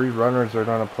 for 3. Runners are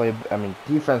going to play,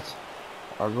 defense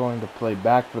are going to play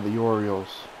back for the Orioles.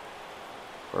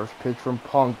 First pitch from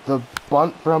Punk. The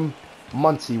bunt from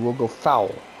Muncy will go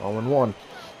foul. 0-1.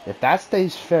 If that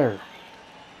stays fair,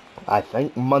 I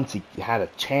think Muncy had a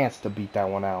chance to beat that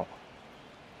one out.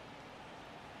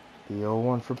 The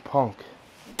 0-1 for Punk.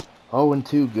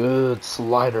 0-2, good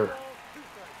slider.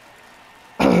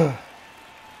 The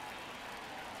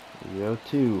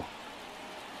 0-2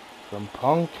 from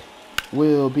Punk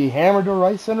will be hammered to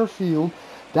right center field.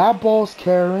 That ball's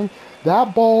carrying.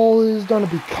 That ball is going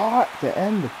to be caught to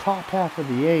end the top half of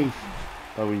the 8th.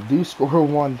 But we do score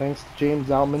 1 thanks to James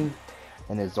Outman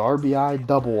and his RBI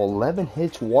double. 11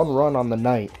 hits, 1 run on the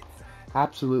night.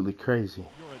 Absolutely crazy.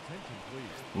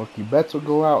 Mookie Betts will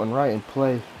go out and right and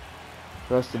play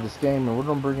the rest of this game, and we're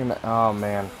going to bring in, oh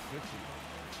man.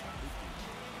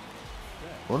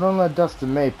 We're going to let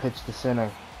Dustin May pitch this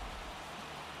inning.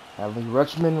 Adley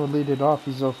Rutschman will lead it off,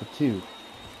 he's 0 for 2.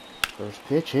 First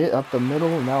pitch hit up the middle,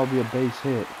 and that will be a base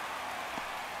hit.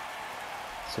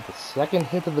 So the second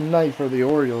hit of the night for the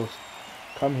Orioles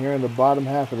come here in the bottom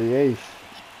half of the 8th.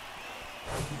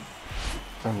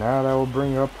 And now that will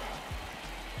bring up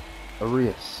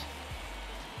Arias.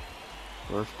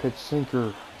 First pitch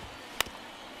sinker.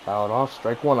 Fouled off,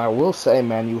 strike 1. I will say,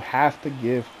 man, you have to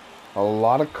give a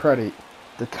lot of credit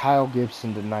to Kyle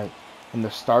Gibson tonight and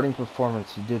the starting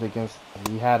performance he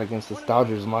had against this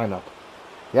Dodgers lineup.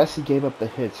 Yes, he gave up the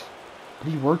hits,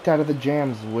 but he worked out of the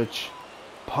jams, which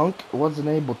Punk wasn't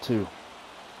able to.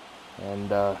 And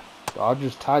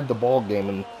Dodgers tied the ball game,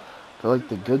 and I feel like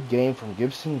the good game from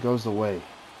Gibson goes away.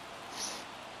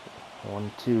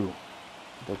 1-2.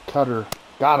 The cutter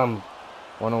got him.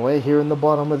 One away here in the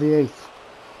bottom of the 8th.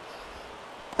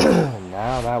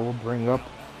 Now that will bring up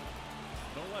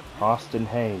Austin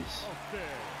Hayes.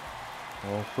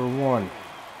 0 for 1.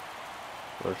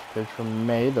 First pitch from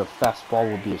May. The fastball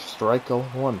will be a strike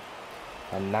 0-1.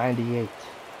 A 98.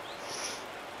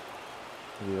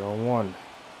 0-1.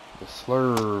 The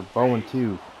slurve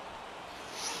 0-2.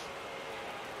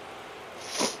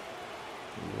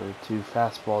 0-2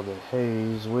 fastball to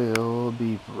Hayes will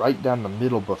be right down the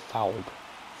middle but fouled.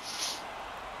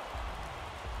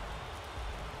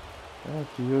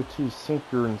 That's the 0-2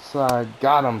 sinker inside.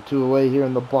 Got him. 2 away here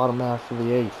in the bottom half of the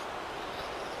 8th.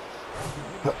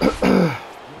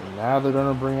 And now they're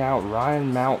going to bring out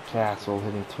Ryan Mountcastle,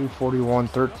 hitting 241,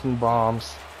 13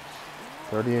 bombs,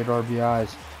 38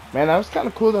 RBIs. Man, that was kind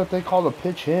of cool that they called a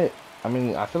pitch hit. I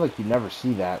mean, I feel like you never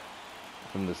see that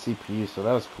from the CPU, so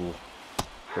that was cool.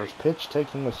 First pitch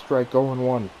taking the strike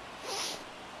 0-1.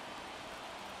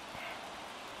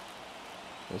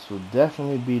 This will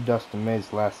definitely be Dustin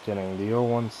May's last inning. The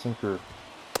 0-1 sinker.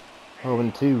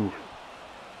 0-2.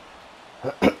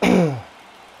 The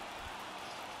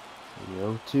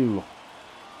 0-2.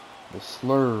 The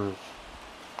slurve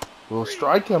will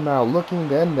strike him out, looking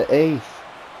to end the 8th.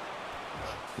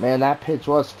 Man, that pitch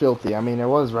was filthy. I mean, it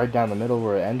was right down the middle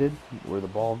where it ended, where the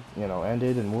ball,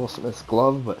 ended in Will Smith's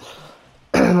glove, but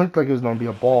it looked like it was going to be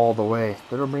a ball all the way.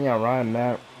 They're going to bring out Ryan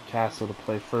Mountcastle to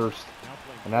play first.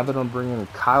 And now they're going to bring in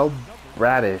Kyle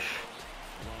Bradish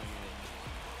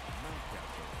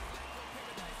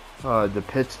to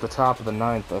pitch the top of the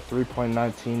 9th, a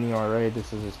 3.19 ERA.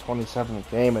 This is his 27th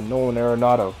game, and Nolan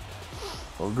Arenado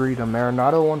will greet him.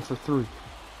 Arenado 1 for 3.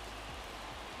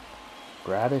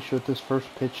 Bradish with his first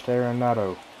pitch to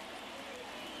Arenado.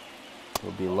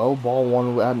 It'll be low, ball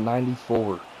 1 at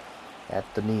 94 at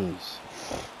the knees.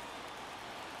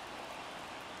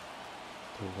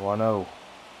 1-0.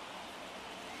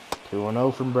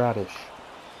 2-0 from Bradish.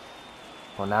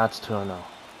 Well, now it's 2-0.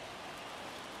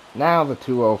 Now the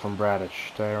 2-0 from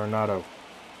Bradish to Arenado.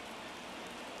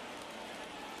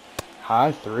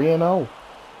 High 3-0.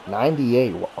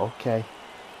 98. Well, okay.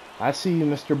 I see you,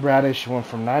 Mr. Bradish. Went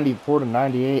from 94 to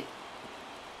 98.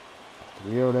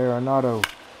 3-0 to Arenado.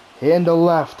 Hitting to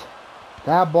left.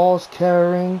 That ball's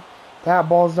carrying. That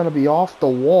ball's going to be off the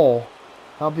wall.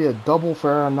 That'll be a double for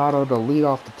Arenado to lead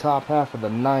off the top half of the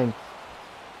 9th.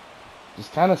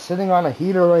 Just kind of sitting on a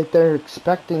heater right there,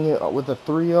 expecting it with a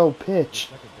 3-0 pitch.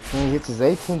 And he hits his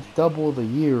 18th double of the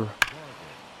year.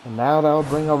 And now that'll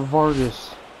bring up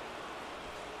Vargas.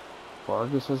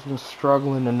 Vargas has been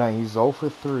struggling tonight. He's 0 for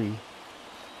 3.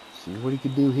 See what he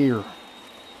can do here.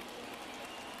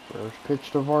 First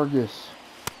pitch to Vargas.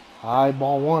 High,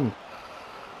 ball 1.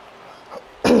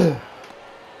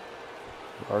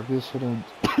 Vargas hitting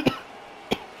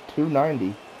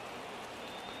 290.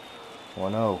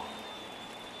 1-0.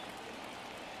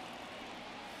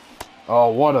 Oh,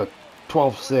 what a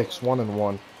 12-6,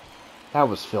 1-1. That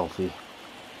was filthy.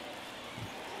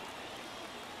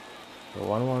 The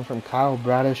 1-1 from Kyle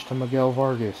Bradish to Miguel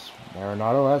Vargas.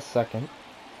 Arenado has second.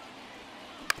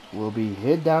 Will be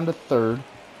hit down to third.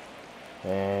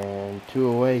 And 2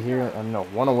 away here.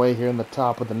 1 away here in the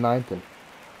top of the 9th. And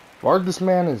Vargas,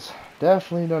 man, is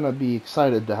definitely going to be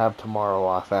excited to have tomorrow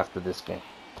off after this game.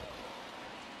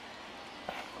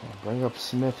 I'll bring up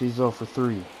Smith. He's 0 for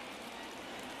 3.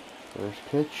 First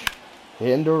pitch,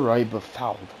 hitting to right, but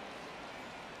fouled.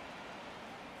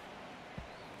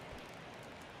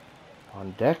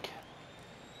 On deck,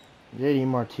 JD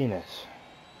Martinez.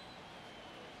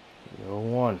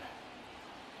 0-1.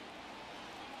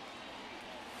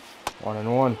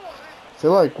 1-1. I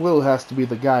feel like Will has to be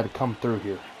the guy to come through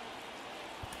here.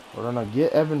 We're going to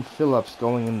get Evan Phillips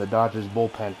going in the Dodgers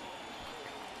bullpen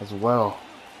as well.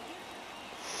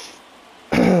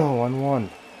 1-1.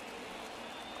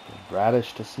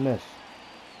 Bradish to Smith.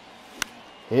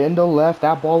 Hitting to left.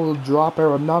 That ball will drop.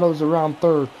 Arenado's around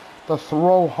third. The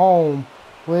throw home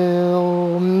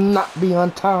will not be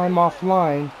on time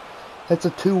offline. It's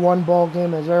a 2-1 ball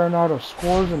game as Arenado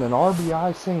scores in an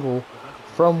RBI single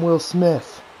from Will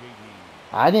Smith.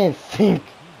 I didn't think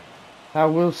that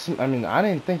I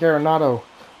didn't think Arenado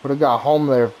would have got home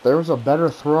there. If there was a better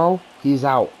throw, he's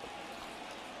out.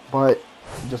 But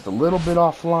just a little bit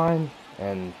offline,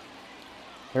 and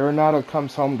Arenado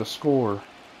comes home to score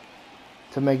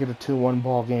to make it a 2-1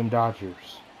 ball game,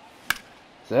 Dodgers.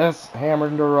 So that's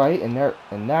hammered to right, and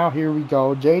now here we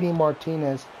go. JD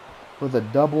Martinez with a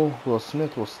double. Will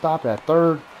Smith will stop at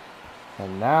third.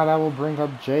 And now that will bring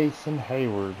up Jason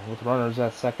Hayward with runners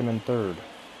at second and third.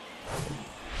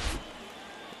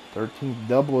 13th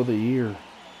double of the year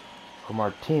for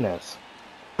Martinez.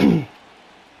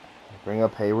 Bring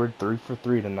up Hayward, 3 for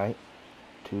 3 tonight.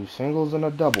 2 singles and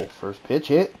a double. First pitch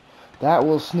hit. That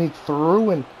will sneak through,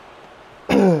 and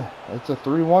it's a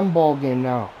 3-1 ball game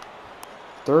now.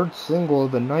 Third single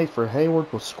of the night for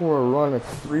Hayward will score a run.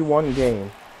 It's a 3-1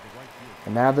 game.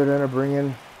 And now they're going to bring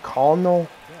in Colonel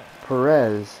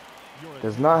Perez.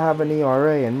 Does not have an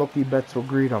ERA, and Mookie Betts will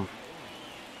greet him.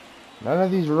 None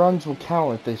of these runs will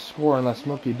count if they score unless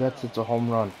Mookie Betts hits a home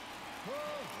run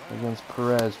against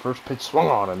Perez. First pitch swung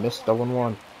on and missed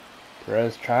 0-1.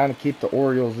 Perez trying to keep the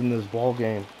Orioles in this ball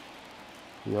game.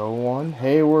 The 0-1.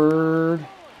 Hayward.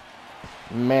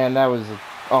 Man, that was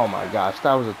oh my gosh,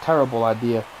 that was a terrible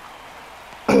idea.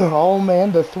 Oh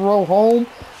man, the throw home.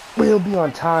 We'll be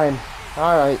on time.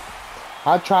 Alright.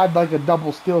 I tried like a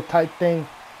double steal type thing.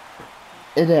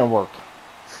 It didn't work.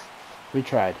 We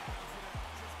tried.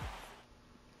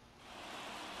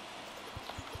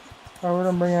 Alright, we're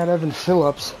going to bring out Evan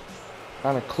Phillips.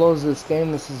 Kind of close this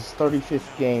game. This is his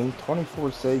 35th game.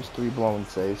 24 saves, 3 blown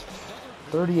saves.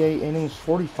 38 innings,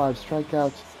 45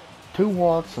 strikeouts, 2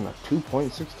 walks, and a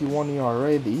 2.61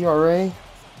 ERA. The ERA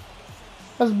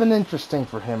has been interesting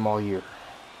for him all year.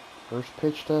 First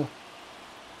pitch to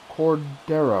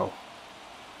Cordero.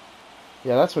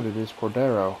 Yeah, that's what it is,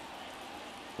 Cordero.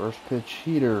 First pitch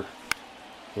heater.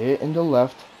 Hit into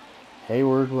left.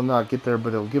 Hayward will not get there,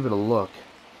 but he'll give it a look.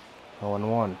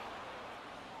 0-1.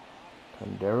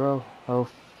 Cordero, 0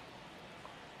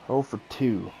 for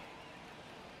 2.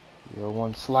 The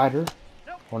 0-1 slider.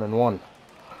 1-1.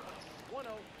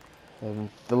 Evan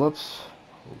Phillips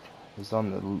is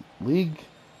on the league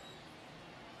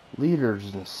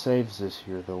leaders in saves this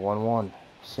year. The 1-1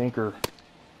 sinker.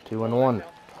 2-1.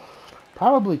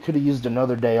 Probably could have used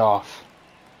another day off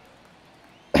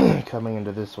coming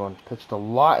into this one. Pitched a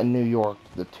lot in New York.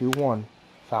 The 2-1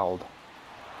 fouled.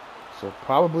 So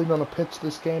probably going to pitch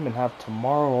this game and have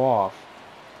tomorrow off.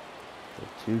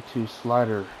 The 2-2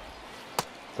 slider.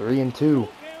 3-2.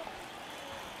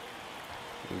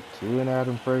 3-2 and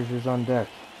Adam Frazier's on deck.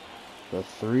 The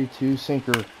 3-2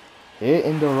 sinker. Hit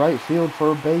into right field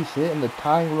for a base hit, and the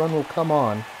tying run will come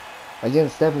on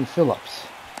against Evan Phillips.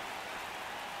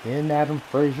 And Adam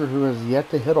Frazier, who has yet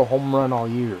to hit a home run all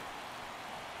year.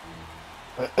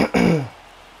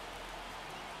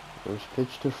 First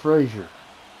pitch to Frazier.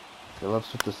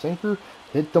 Phillips with the sinker.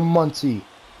 Hit to Muncy.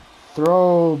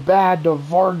 Throw bad to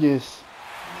Vargas.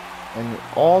 And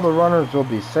all the runners will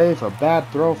be safe. A bad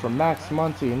throw from Max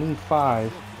Muncy in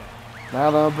E5.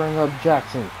 Now they'll bring up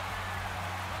Jackson.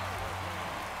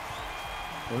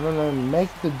 They're going to make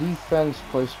the defense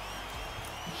play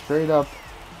straight up.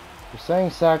 We're saying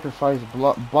sacrifice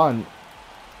bunt.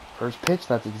 First pitch,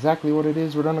 that's exactly what it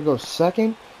is. We're going to go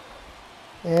second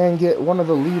and get one of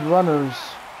the lead runners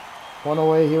one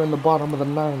away here in the bottom of the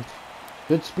ninth.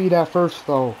 Good speed at first,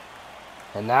 though.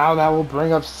 And now that will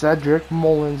bring up Cedric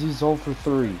Mullins. He's 0 for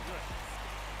 3.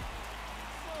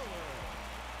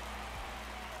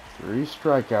 3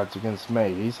 strikeouts against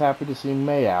May. He's happy to see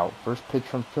May out. First pitch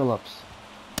from Phillips.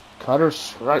 Cutter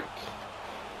strike.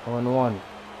 0-1.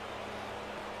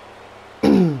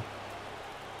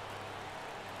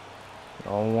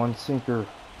 0-1 sinker.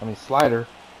 Slider.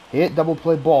 Hit, double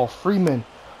play ball. Freeman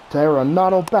to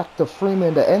Arenado. Back to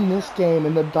Freeman to end this game.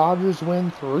 And the Dodgers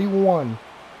win 3-1.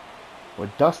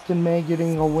 With Dustin May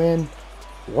getting a win.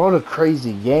 What a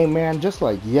crazy game, man. Just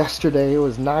like yesterday, it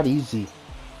was not easy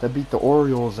to beat the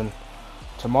Orioles. And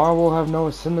tomorrow we'll have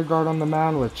Noah Syndergaard on the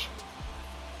mound, which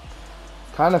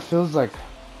kind of feels like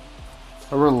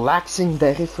a relaxing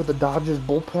day for the Dodgers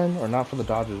bullpen. Or not for the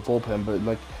Dodgers bullpen, but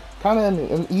like kind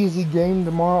of an easy game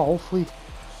tomorrow. Hopefully,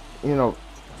 you know,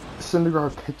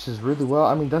 Syndergaard pitches really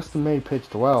well. Dustin May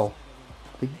pitched well.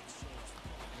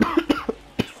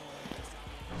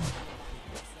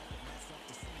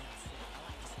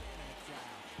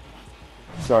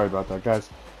 Sorry about that, guys.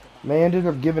 May ended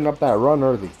up giving up that run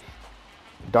early.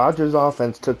 Dodgers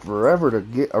offense took forever to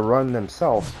get a run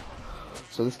themselves.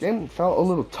 So this game felt a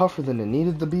little tougher than it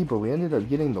needed to be, but we ended up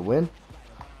getting the win.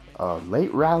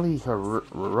 Late rally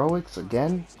heroics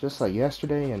again, just like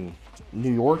yesterday in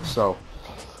New York. So,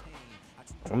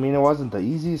 it wasn't the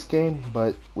easiest game,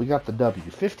 but we got the W.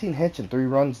 15 hits and 3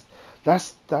 runs.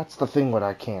 That's the thing what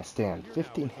I can't stand.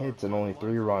 15 hits and only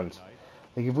 3 runs.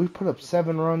 Like, if we put up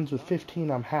 7 runs with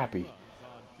 15, I'm happy.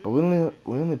 But we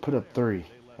only put up 3.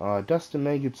 Dustin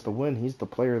May gets the win. He's the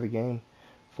player of the game.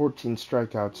 14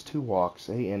 strikeouts, 2 walks,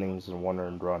 8 innings, and 1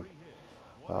 earned run.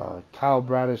 Kyle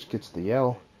Bradish gets the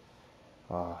L.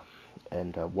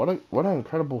 And what an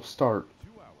incredible start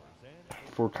 2 hours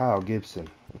and for Kyle Gibson.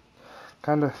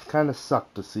 Kind of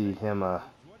sucked to see him joining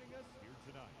us here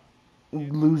tonight.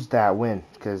 lose that win,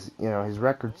 because his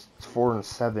record's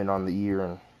 4-7 on the year,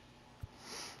 and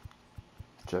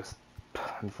just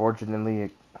unfortunately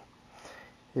it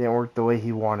didn't work the way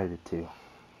he wanted it to.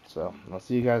 So I'll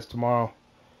see you guys tomorrow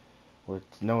with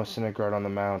Noah Syndergaard on the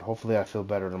mound. Hopefully I feel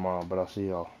better tomorrow, but I'll see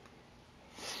y'all.